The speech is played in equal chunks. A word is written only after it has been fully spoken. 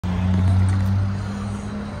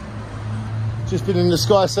Just been in the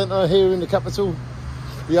Sky Centre here in the capital,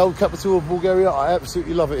 the old capital of Bulgaria. I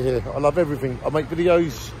absolutely love it here. I love everything. I make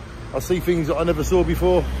videos. I see things that I never saw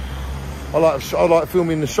before. I like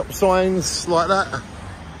filming the shop signs like that,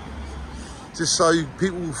 just so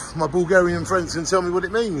people, my Bulgarian friends, can tell me what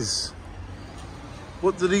it means.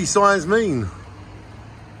 What do these signs mean?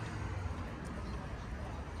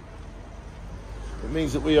 It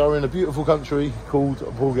means that we are in a beautiful country called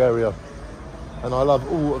Bulgaria, and I love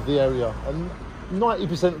all of the area. And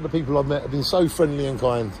 90% of the people I've met have been so friendly and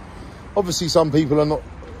kind. Obviously, some people are not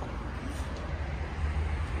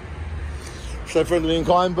so friendly and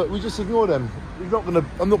kind, but we just ignore them. I'm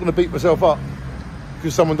not gonna beat myself up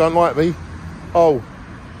because someone don't like me. Oh,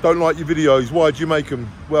 don't like your videos. Why do you make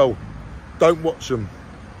them? Well, don't watch them.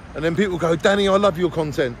 And then people go, Danny, I love your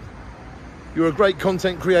content. You're a great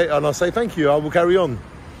content creator. And I say, thank you, I will carry on.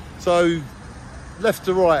 So left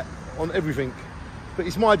to right on everything. But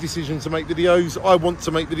it's my decision to make videos. I want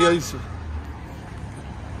to make videos.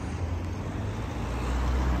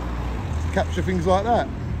 Capture things like that.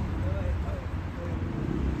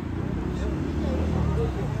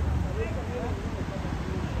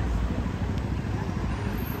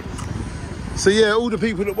 So yeah, all the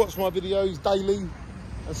people that watch my videos daily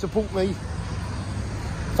and support me,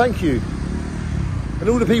 thank you. And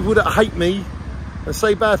all the people that hate me and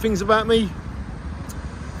say bad things about me,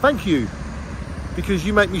 thank you. Because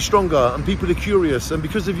you make me stronger and people are curious, and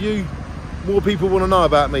because of you, more people want to know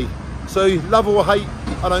about me. So love or hate,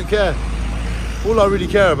 I don't care. All I really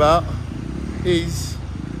care about is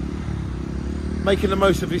making the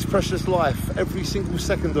most of this precious life, every single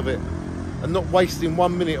second of it, and not wasting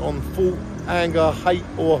 1 minute on thought, anger, hate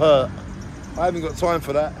or hurt. I haven't got time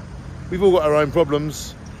for that. We've all got our own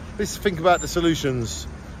problems. Let's think about the solutions,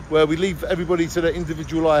 where we leave everybody to their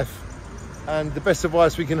individual life, and the best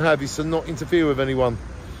advice we can have is to not interfere with anyone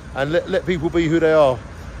and let people be who they are.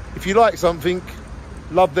 If you like something,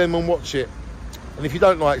 love them and watch it, and if you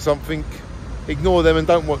don't like something, ignore them and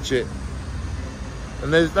don't watch it.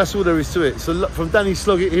 And that's all there is to it. So from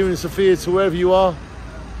DannySloggett here in Sofia to wherever you are,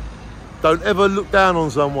 don't ever look down on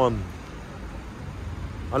someone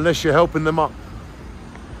unless you're helping them up.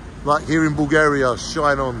 Like here in Bulgaria,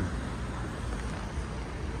 shine on.